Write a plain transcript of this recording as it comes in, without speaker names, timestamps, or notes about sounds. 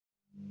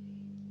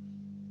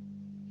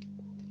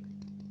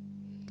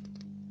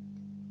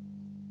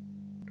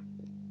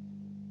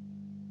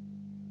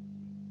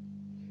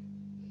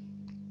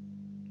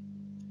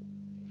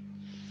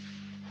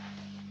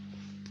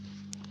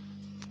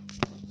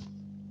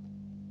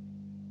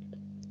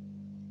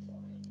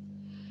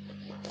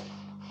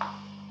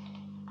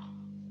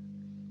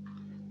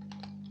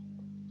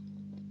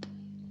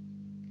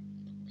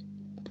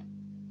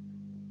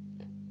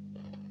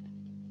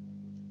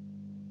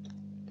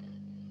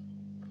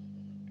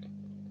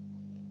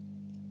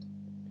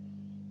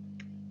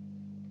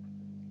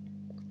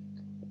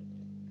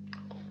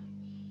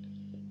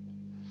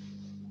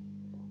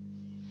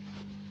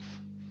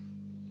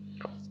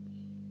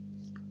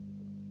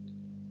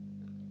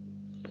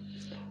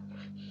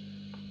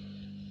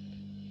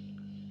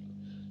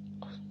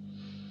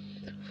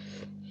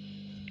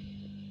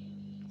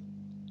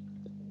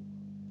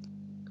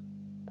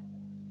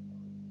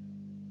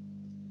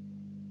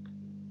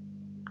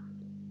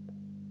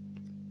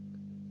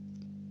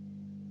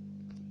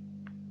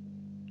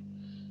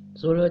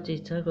So Leute,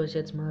 ich zeige euch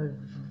jetzt mal,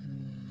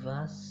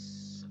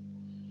 was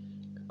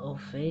auf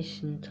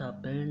welchen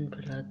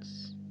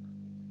Tabellenplatz.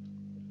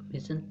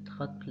 Wir sind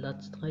gerade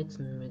Platz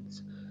 13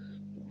 mit.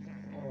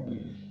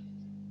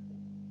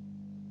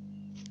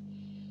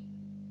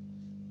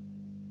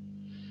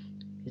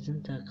 Wir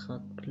sind da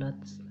gerade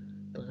Platz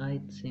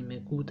 13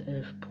 mit gut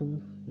 11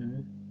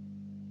 Punkten.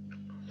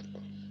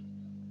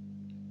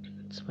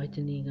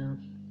 Zweite Liga.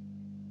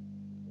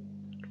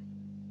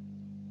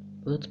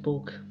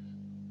 Würzburg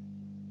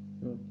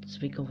und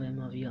Zwickau werden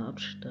mal wieder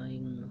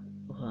absteigen.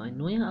 Aber ein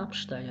neuer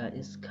Absteiger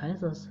ist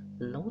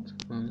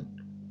Kaiserslautern.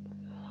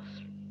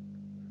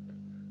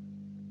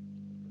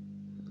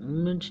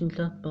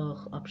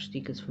 Mönchengladbach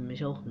Abstieg ist für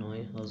mich auch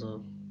neu.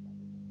 Also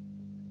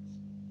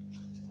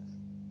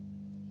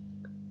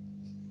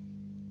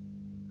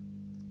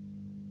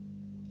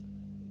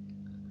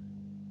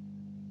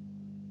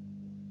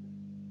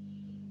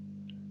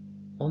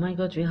oh mein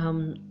Gott, wir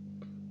haben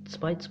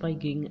 2-2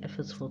 gegen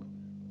FSV.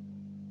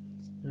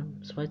 Ja,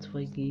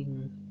 2-2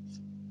 gegen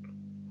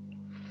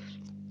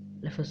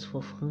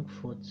FSV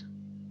Frankfurt.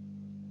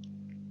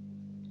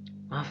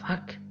 Ah,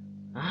 fuck.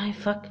 Ah,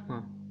 fuck,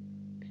 man.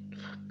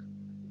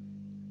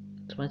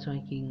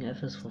 2-2 gegen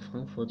FSV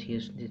Frankfurt. Hier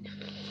steht.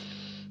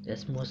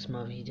 Es muss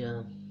mal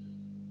wieder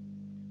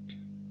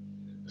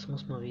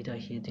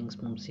hier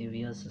Dingsbums hier.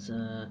 Wie heißt es?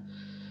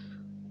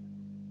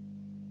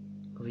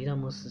 Wieder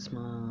muss es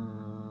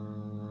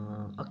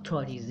mal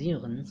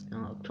aktualisieren.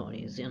 Ja,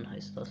 aktualisieren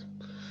heißt das.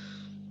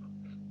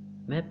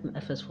 Mappen,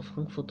 FSV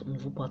Frankfurt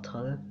und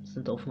Wuppertal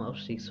sind auf dem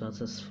Abstiegsplatz.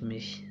 Das ist für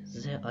mich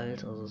sehr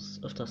alt. Also es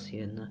ist öfters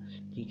hier in der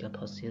Liga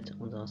passiert.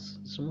 Und das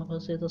ist schon mal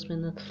passiert, dass wir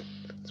in der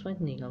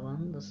zweiten Liga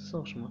waren. Das ist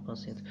auch schon mal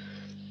passiert.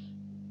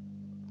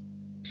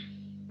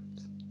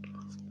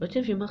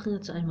 Leute, wir machen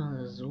jetzt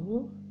einmal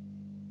so.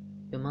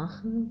 Wir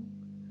machen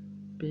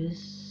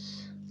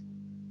bis...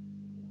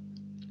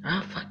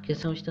 Ah, fuck,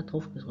 jetzt habe ich da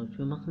drauf gedrückt.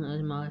 Wir machen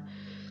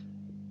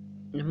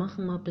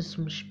mal bis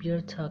zum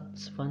Spieltag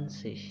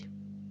 20.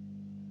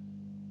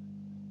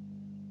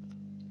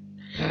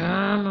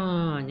 Ja,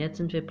 Mann, jetzt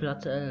sind wir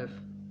Platz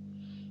 11.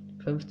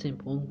 15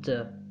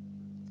 Punkte.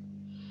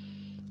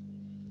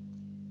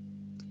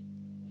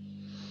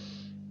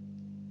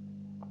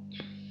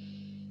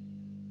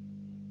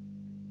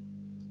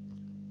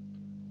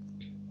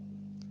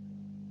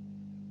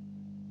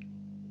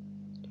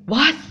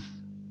 Was?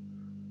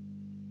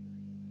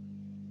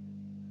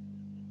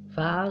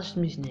 Verarscht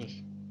mich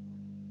nicht.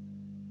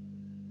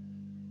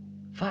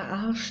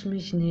 Verarscht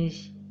mich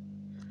nicht.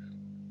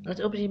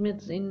 Als ob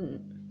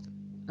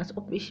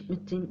ich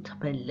mit den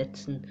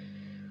Tabellenletzten.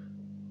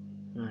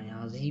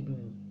 Naja,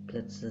 7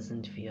 Plätze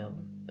sind wir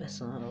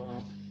besser,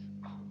 aber.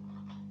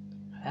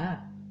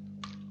 Ja.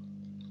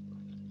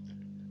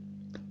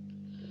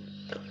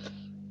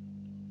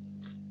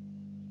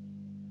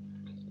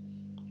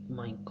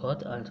 Mein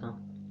Gott, Alter.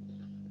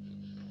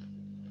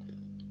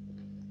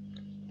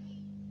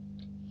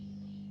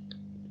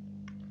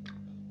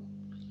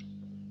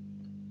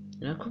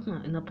 Ja, guck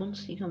mal, in der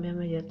Bundesliga wären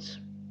wir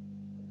jetzt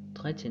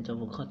 13.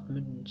 wo gerade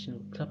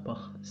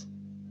Mönchengladbach ist.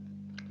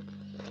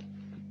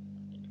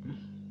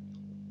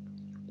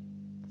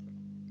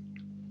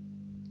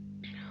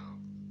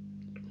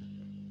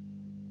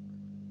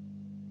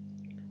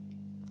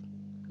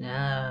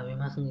 Ja, wir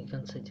machen die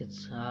ganze Zeit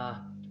jetzt.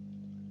 Aber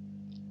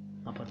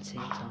 10.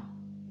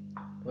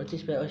 Wollte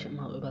ich bei euch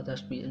immer über das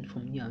Spiel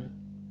informieren.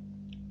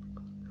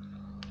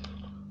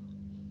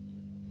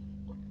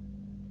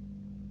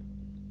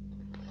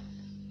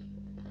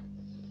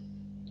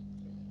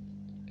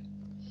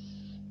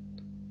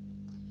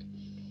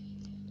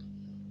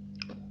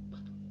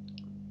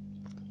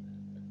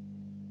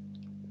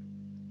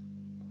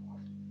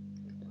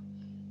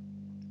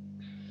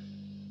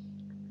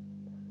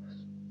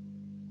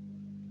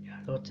 Ja,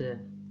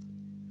 Leute.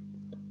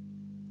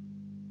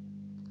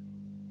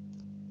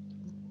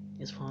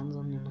 Ist fahren so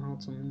ein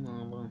hart so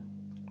aber.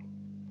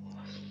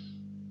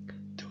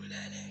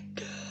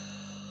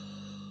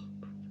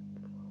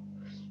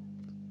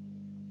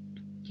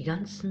 Die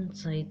ganze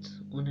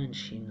Zeit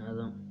unentschieden,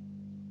 also.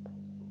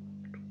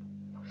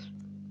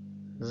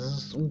 Das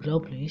ist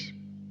unglaublich.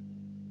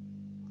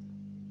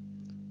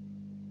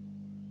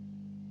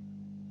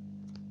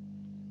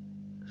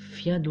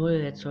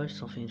 Jetzt soll ich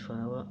auf jeden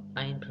Fall, aber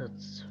ein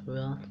Platz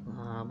höher.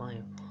 Aber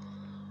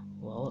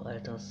wow,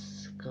 Alter,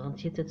 das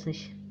garantiert jetzt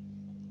nicht.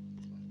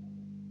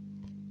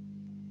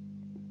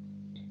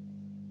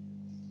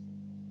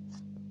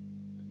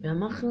 Wir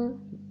machen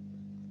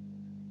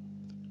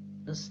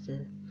das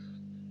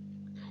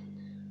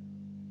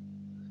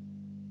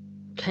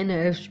keine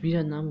 11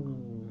 Spieler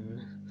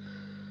Namen.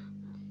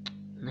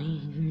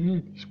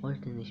 Nein, ich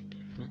wollte nicht.